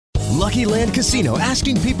Lucky Land Casino,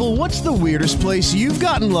 asking people, what's the weirdest place you've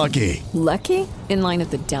gotten lucky? Lucky? In line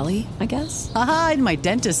at the deli, I guess? Aha, in my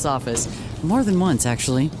dentist's office. More than once,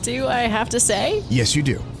 actually. Do I have to say? Yes, you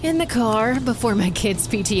do. In the car before my kids'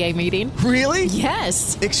 PTA meeting. Really?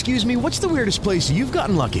 Yes. Excuse me, what's the weirdest place you've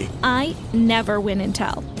gotten lucky? I never win and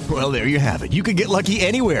tell. Well, there you have it. You can get lucky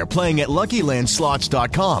anywhere, playing at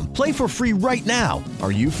LuckyLandSlots.com. Play for free right now.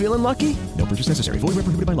 Are you feeling lucky? No purchase necessary. Void where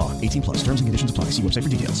prohibited by law. 18 plus. Terms and conditions apply. See website for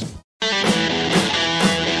details.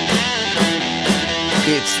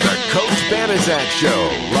 It's the Coach Banaszak Show,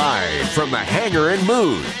 live from the Hangar in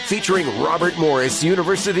Moon, featuring Robert Morris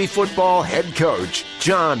University football head coach,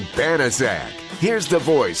 John Banaszak. Here's the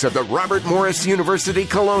voice of the Robert Morris University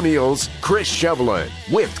Colonials, Chris Shevlin,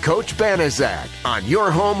 with Coach Banaszak on your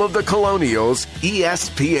home of the Colonials,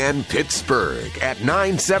 ESPN Pittsburgh, at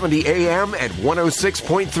 970 AM and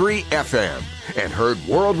 106.3 FM, and heard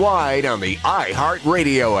worldwide on the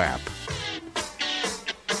iHeartRadio app.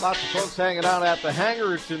 Lots of folks hanging out at the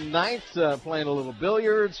Hangar tonight, playing a little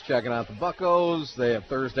billiards, checking out the Buccos. They have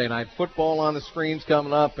Thursday night football on the screens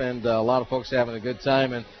coming up, and a lot of folks having a good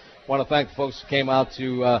time. And want to thank the folks who came out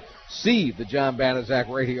to see the John Banaszak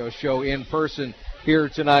radio show in person here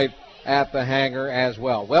tonight at the Hangar as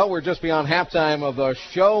well. Well, we're just beyond halftime of the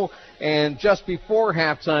show, and just before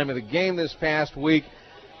halftime of the game this past week,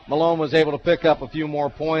 Malone was able to pick up a few more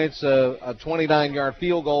points, a 29-yard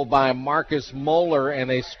field goal by Marcus Moeller, and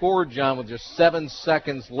they scored, John, with just 7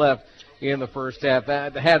 seconds left in the first half.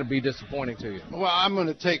 That had to be disappointing to you. Well, I'm going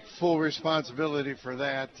to take full responsibility for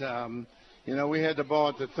that. We had the ball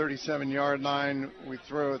at the 37-yard line. We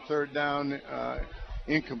throw a third down,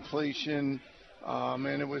 incompletion,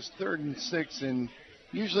 and it was 3rd and 6. And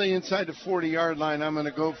usually inside the 40-yard line, I'm going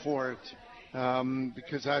to go for it.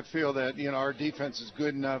 Because I feel that, our defense is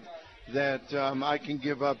good enough that I can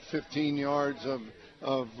give up 15 yards of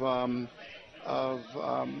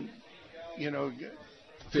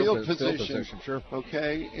field position. Sure.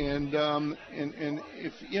 Okay, and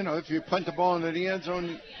if you punt the ball into the end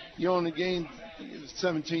zone, you only gain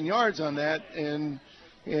 17 yards on that, and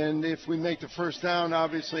if we make the first down,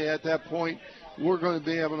 obviously at that point we're going to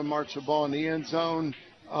be able to march the ball in the end zone,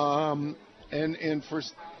 and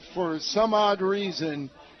for some odd reason,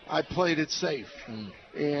 I played it safe.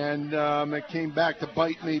 And it came back to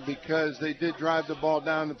bite me because they did drive the ball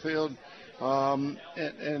down the field,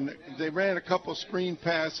 and they ran a couple screen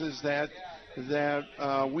passes that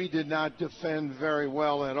we did not defend very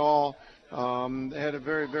well at all. They had a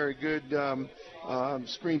very, very good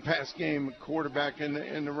screen pass game. Quarterback and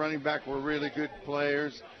the running back were really good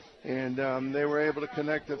players, and they were able to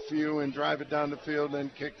connect a few and drive it down the field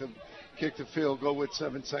and kick the field goal with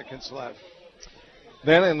 7 seconds left.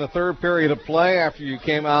 Then in the third period of play, after you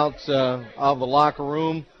came out of the locker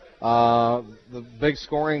room, the big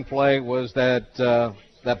scoring play was that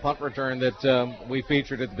punt return that we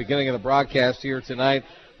featured at the beginning of the broadcast here tonight.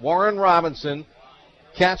 Warren Robinson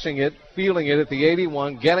catching it, fielding it at the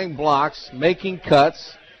 81, getting blocks, making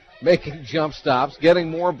cuts, making jump stops,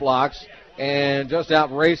 getting more blocks, and just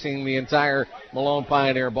out racing the entire Malone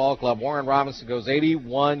Pioneer Ball Club. Warren Robinson goes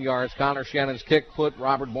 81 yards. Connor Shannon's kick put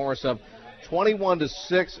Robert Morris up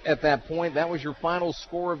 21-6 at that point. That was your final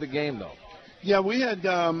score of the game, though. Yeah, we had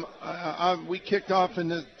we kicked off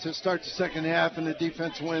to start the second half, and the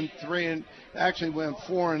defense went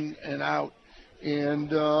 4 and out, and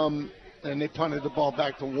they punted the ball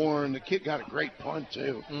back to Warren. The kid got a great punt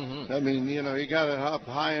too. Mm-hmm. I mean, he got it up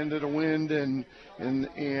high into the wind, and I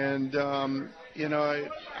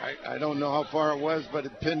don't know how far it was, but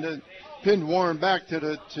it pinned Warren back to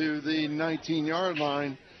the 19-yard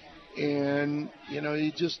line, and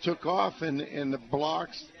he just took off, and the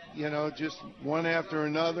blocks, just one after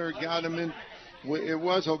another got him in. It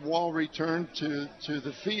was a wall return to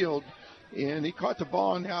the field. And he caught the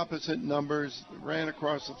ball in the opposite numbers, ran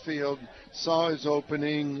across the field, saw his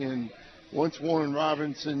opening, and once Warren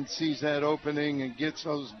Robinson sees that opening and gets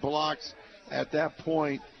those blocks at that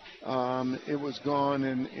point, it was gone,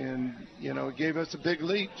 and it gave us a big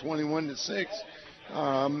lead, 21-6.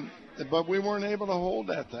 But we weren't able to hold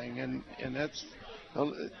that thing, and that's,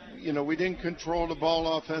 we didn't control the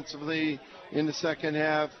ball offensively in the second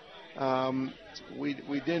half. We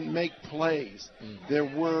didn't make plays. There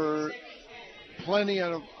were plenty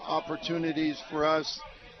of opportunities for us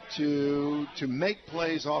to make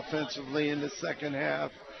plays offensively in the second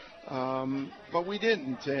half, but we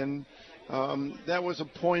didn't, and that was a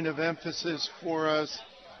point of emphasis for us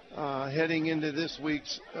heading into this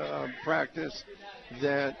week's practice,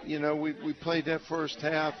 that we played that first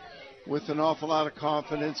half with an awful lot of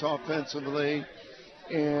confidence offensively,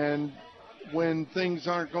 and when things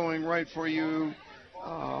aren't going right for you,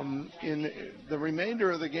 in the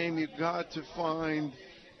remainder of the game, you've got to find,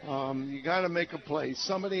 you got to make a play.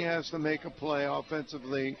 Somebody has to make a play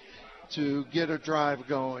offensively to get a drive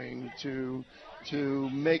going, to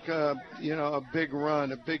make a big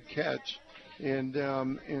run, a big catch,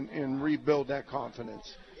 and rebuild that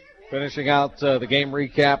confidence. Finishing out the game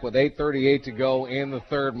recap with 8:38 to go in the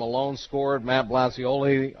third. Malone scored. Matt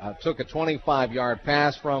Blasioli took a 25-yard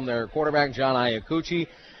pass from their quarterback, John Iacucci.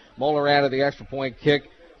 Moeller added the extra point kick.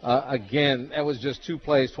 Again, that was just 2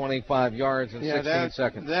 plays, 25 yards in 16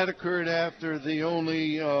 seconds. That occurred after the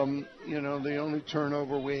only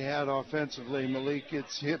turnover we had offensively. Malik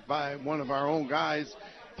gets hit by one of our own guys,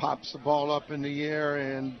 pops the ball up in the air,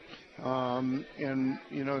 and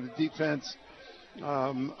the defense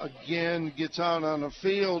again gets out on the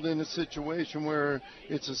field in a situation where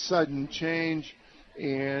it's a sudden change,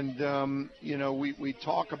 and we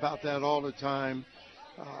talk about that all the time.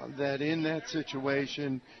 That in that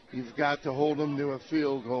situation, you've got to hold them to a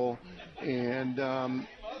field goal, and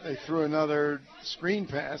they threw another screen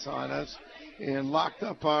pass on us and locked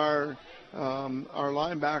up our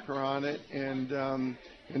linebacker on it, and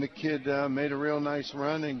the kid made a real nice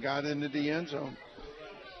run and got into the end zone.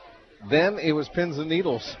 Then it was pins and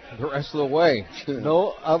needles the rest of the way.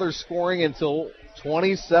 No other scoring until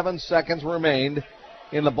 27 seconds remained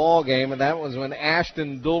in the ball game, and that was when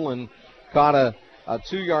Ashton Doolin caught a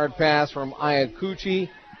 2-yard pass from Iacucci.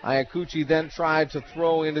 Iacucci then tried to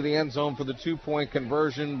throw into the end zone for the 2-point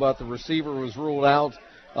conversion, but the receiver was ruled out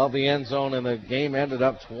of the end zone, and the game ended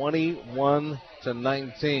up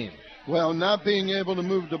 21-19. Well, not being able to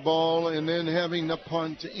move the ball and then having the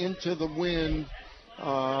punt into the wind,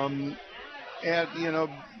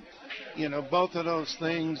 both of those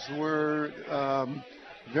things were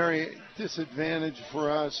very disadvantaged for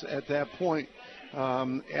us at that point.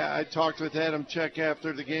 I talked with Adam Check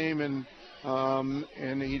after the game, and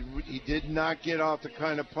he did not get off the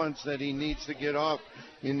kind of punts that he needs to get off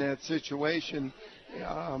in that situation.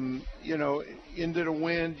 Into the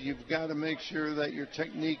wind, you've got to make sure that your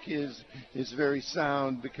technique is very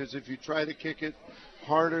sound, because if you try to kick it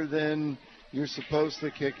harder than you're supposed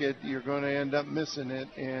to kick it, you're going to end up missing it.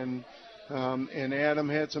 And Adam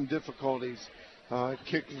had some difficulties.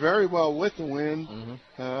 Kicked very well with the wind.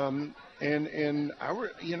 Mm-hmm.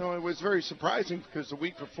 It was very surprising, because the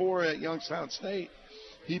week before at Youngstown State,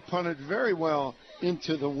 he punted very well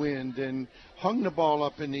into the wind and hung the ball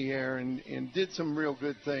up in the air and did some real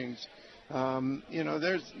good things.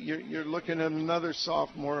 You're looking at another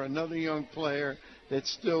sophomore, another young player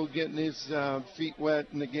that's still getting his feet wet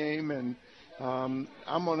in the game, and I'm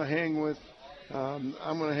going to hang with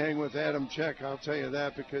Adam Check. I'll tell you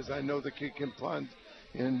that, because I know the kid can punt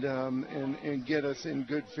and get us in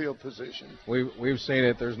good field position. We've seen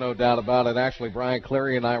it. There's no doubt about it. Actually, Brian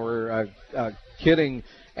Cleary and I were kidding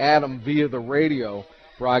Adam via the radio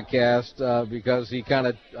broadcast because he kind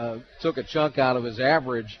of took a chunk out of his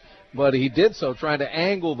average, but he did so trying to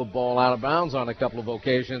angle the ball out of bounds on a couple of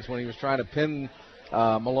occasions when he was trying to pin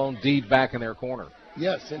Malone deep back in their corner.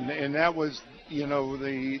 Yes, and that was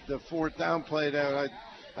the fourth down play that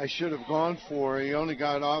I should have gone for. He only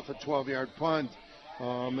got off a 12-yard punt.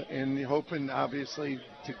 And hoping, obviously,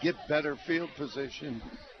 to get better field position,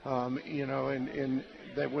 and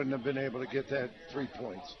they wouldn't have been able to get that 3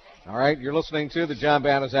 points. All right, you're listening to the John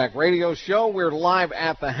Banaszak Radio Show. We're live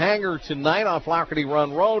at the Hangar tonight on Flaherty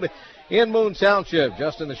Run Road in Moon Township,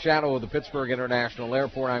 just in the shadow of the Pittsburgh International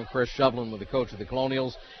Airport. I'm Chris Shovlin with the coach of the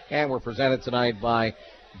Colonials, and we're presented tonight by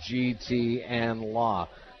GT and Law.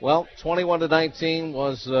 Well, 21-19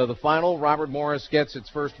 was the final. Robert Morris gets its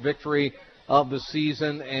first victory of the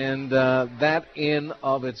season, and that in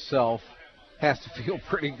of itself has to feel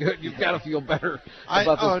pretty good. You've got to feel better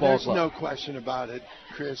about this ball club. There's no question about it,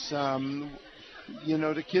 Chris. The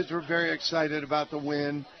kids were very excited about the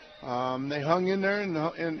win. They hung in there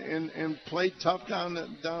and played tough down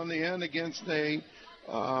the end against a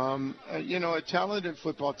talented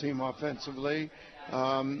football team offensively.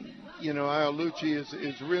 Iacucci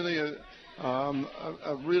is really a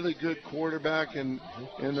really good quarterback, and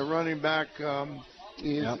the running back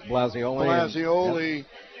is Blasioli.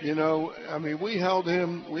 Yep. We held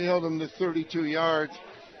him to 32 yards.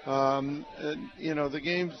 The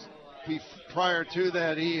games prior to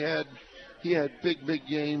that, he had big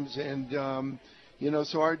games, and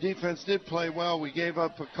so our defense did play well. We gave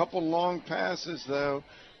up a couple long passes though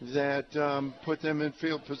that put them in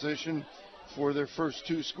field position for their first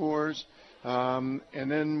 2 scores, and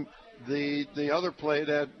then the other play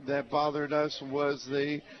that bothered us was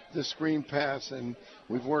the screen pass, and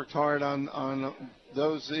we've worked hard on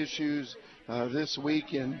those issues this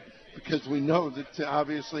week, and because we know that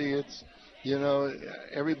obviously you know,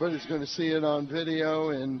 everybody's going to see it on video,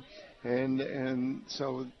 and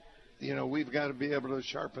so, you know, we've got to be able to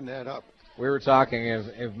sharpen that up. We were talking,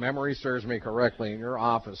 if memory serves me correctly, in your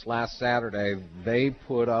office last Saturday, they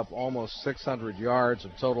put up almost 600 yards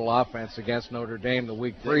of total offense against Notre Dame the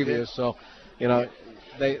week previous. So, you know,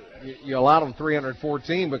 you allowed them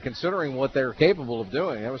 314, but considering what they're capable of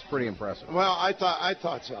doing, that was pretty impressive. Well, I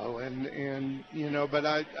thought so, and you know, but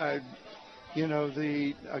I you know,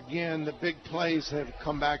 the big plays have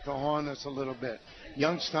come back to haunt us a little bit.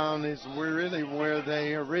 Youngstown is really where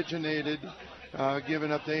they originated,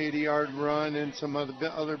 giving up the 80-yard run and some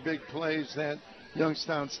other big plays that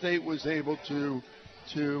Youngstown State was able to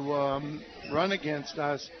run against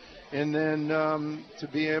us, and then to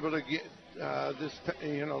be able to get this,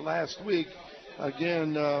 you know, last week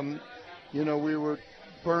again, you know, we were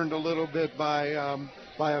burned a little bit by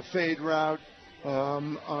a fade route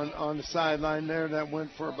on the sideline there that went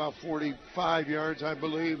for about 45 yards, I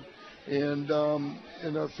believe, and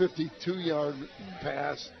in a 52-yard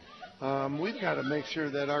pass. We've got to make sure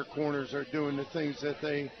that our corners are doing the things that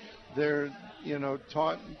they're you know,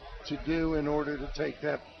 taught to do in order to take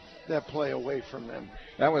that play away from them.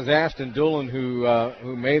 That was Ashton Doolan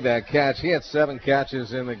who made that catch. He had 7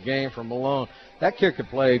 catches in the game for Malone. That kid could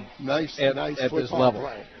play nice at this level.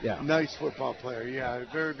 Play. Yeah, nice football player. Yeah,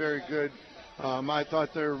 very, very good. I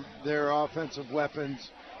thought their offensive weapons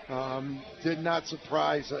did not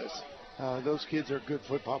surprise us. Those kids are good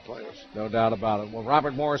football players. No doubt about it. Well,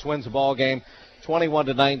 Robert Morris wins the ball game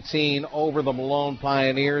 21-19 over the Malone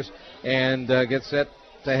Pioneers and gets set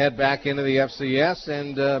to head back into the FCS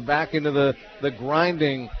and back into the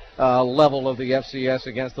grinding level of the FCS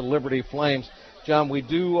against the Liberty Flames. John, we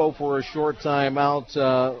do owe for a short time out.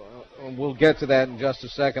 We'll get to that in just a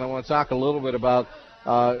second. I want to talk a little bit about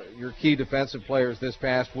your key defensive players this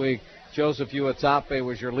past week. Joseph Uatafe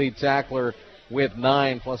was your lead tackler with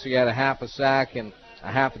 9, plus he had a half a sack and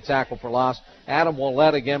a half a tackle for loss. Adam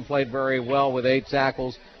Willett again played very well with 8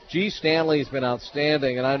 tackles. G. Stanley's been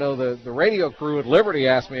outstanding, and I know the radio crew at Liberty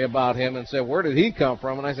asked me about him and said, where did he come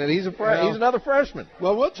from? And I said, he's another freshman.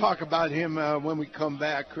 Well, we'll talk about him when we come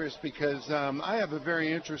back, Chris, because I have a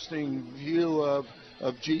very interesting view of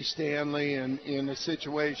G. Stanley and in the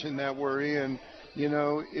situation that we're in. You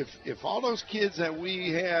know, if all those kids that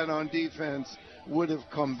we had on defense would have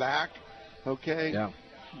come back, okay, yeah,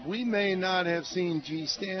 we may not have seen G.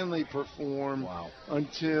 Stanley perform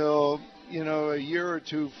until, you know, a year or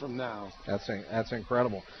two from now. That's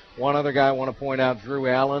incredible. One other guy I want to point out, Drew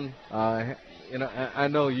Allen. You know, I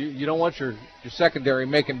know you don't want your secondary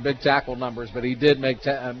making big tackle numbers, but he did make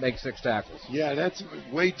 6 tackles. Yeah, that's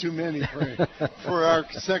way too many for our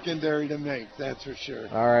secondary to make, that's for sure.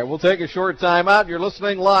 All right, we'll take a short time out. You're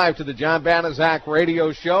listening live to the John Banaszak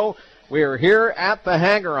Radio Show. We are here at the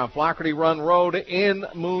Hangar on Flaherty Run Road in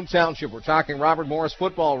Moon Township. We're talking Robert Morris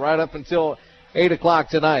football right up until 8 o'clock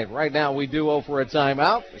tonight. Right now, we do owe for a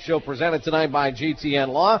timeout. The show presented tonight by GTN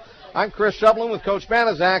Law. I'm Chris Shublin with Coach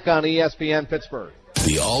Banaszak on ESPN Pittsburgh.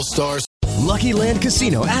 The All-Stars. Lucky Land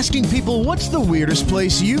Casino, asking people, what's the weirdest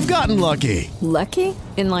place you've gotten lucky? Lucky?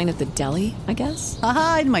 In line at the deli, I guess?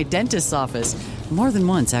 Aha, in my dentist's office. More than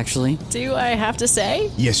once, actually. Do I have to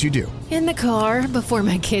say? Yes, you do. In the car before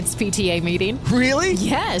my kids' PTA meeting. Really?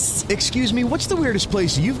 Yes. Excuse me, what's the weirdest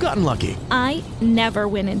place you've gotten lucky? I never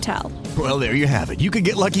win and tell. Well, there you have it. You can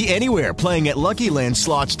get lucky anywhere, playing at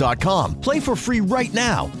LuckyLandSlots.com. Play for free right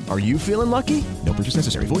now. Are you feeling lucky? No purchase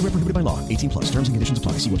necessary. Void where prohibited by law. 18+. Terms and conditions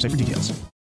apply. See website for details.